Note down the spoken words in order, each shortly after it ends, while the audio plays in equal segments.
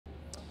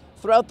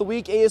Throughout the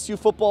week, ASU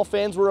football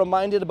fans were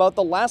reminded about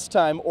the last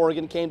time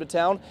Oregon came to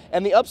town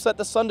and the upset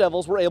the Sun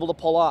Devils were able to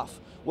pull off.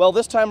 Well,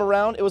 this time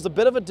around, it was a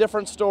bit of a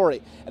different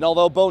story. And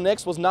although Bo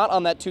Nix was not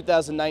on that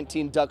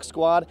 2019 Duck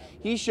squad,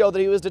 he showed that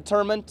he was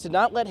determined to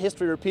not let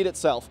history repeat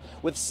itself,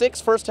 with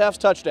 6 first-half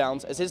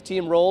touchdowns as his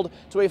team rolled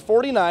to a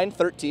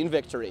 49-13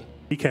 victory.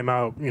 He came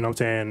out, you know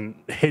what I'm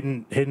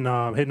saying, hitting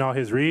all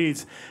his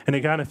reads, and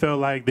it kind of felt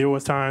like there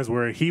was times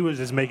where he was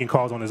just making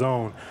calls on his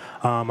own.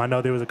 I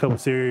know there was a couple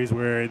series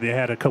where they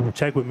had a couple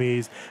check with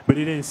me's, but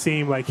it didn't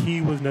seem like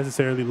he was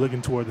necessarily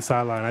looking toward the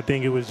sideline. I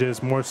think it was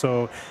just more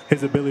so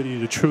his ability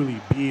to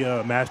truly be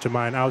a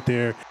mastermind out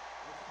there.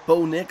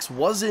 Bo Nix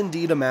was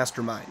indeed a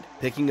mastermind,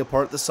 picking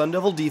apart the Sun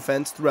Devil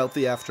defense throughout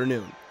the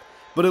afternoon.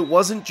 But it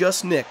wasn't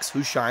just Nix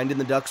who shined in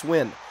the Ducks'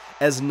 win,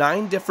 as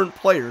 9 different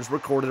players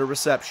recorded a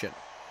reception.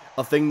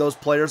 A thing those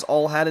players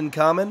all had in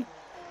common?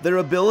 Their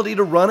ability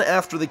to run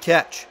after the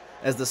catch,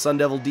 as the Sun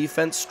Devil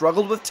defense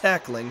struggled with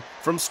tackling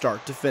from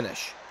start to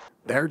finish.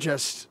 They're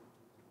just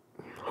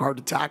hard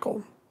to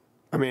tackle.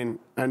 I mean,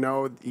 I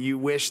know you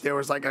wish there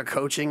was like a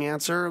coaching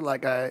answer,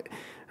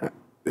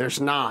 there's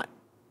not.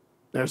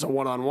 There's a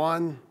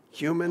one-on-one,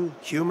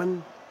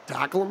 human,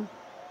 tackle him.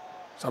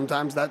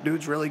 Sometimes that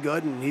dude's really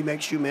good and he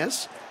makes you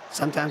miss.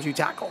 Sometimes you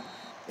tackle.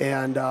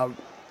 And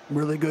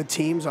really good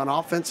teams on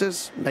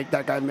offenses make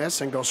that guy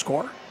miss and go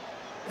score.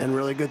 And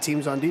really good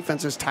teams on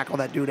defenses tackle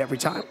that dude every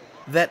time.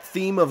 That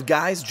theme of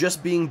guys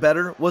just being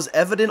better was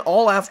evident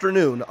all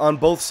afternoon on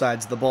both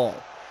sides of the ball.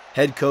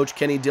 Head coach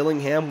Kenny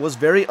Dillingham was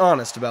very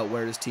honest about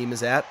where his team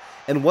is at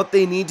and what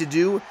they need to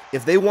do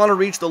if they want to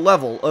reach the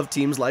level of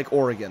teams like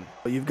Oregon.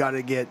 You've got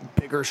to get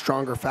bigger,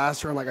 stronger,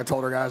 faster, and like I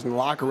told our guys in the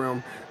locker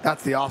room,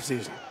 that's the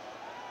offseason.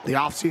 The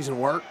offseason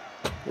work,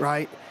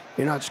 right?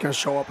 You're not just going to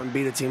show up and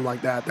beat a team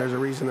like that. There's a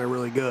reason they're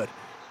really good,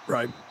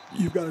 right?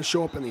 You've got to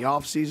show up in the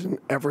offseason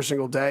every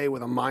single day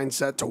with a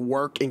mindset to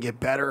work and get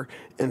better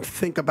and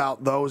think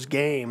about those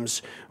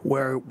games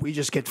where we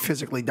just get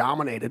physically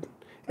dominated.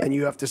 And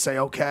you have to say,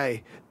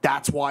 okay,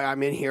 that's why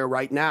I'm in here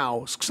right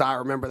now, because I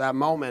remember that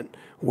moment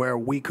where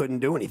we couldn't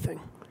do anything.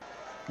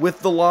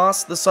 With the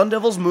loss, the Sun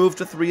Devils moved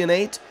to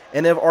 3-8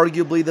 and have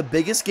arguably the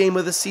biggest game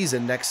of the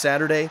season next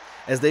Saturday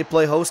as they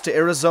play host to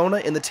Arizona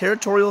in the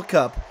Territorial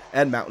Cup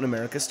at Mountain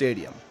America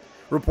Stadium.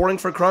 Reporting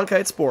for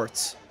Cronkite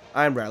Sports,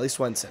 I'm Riley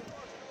Swenson.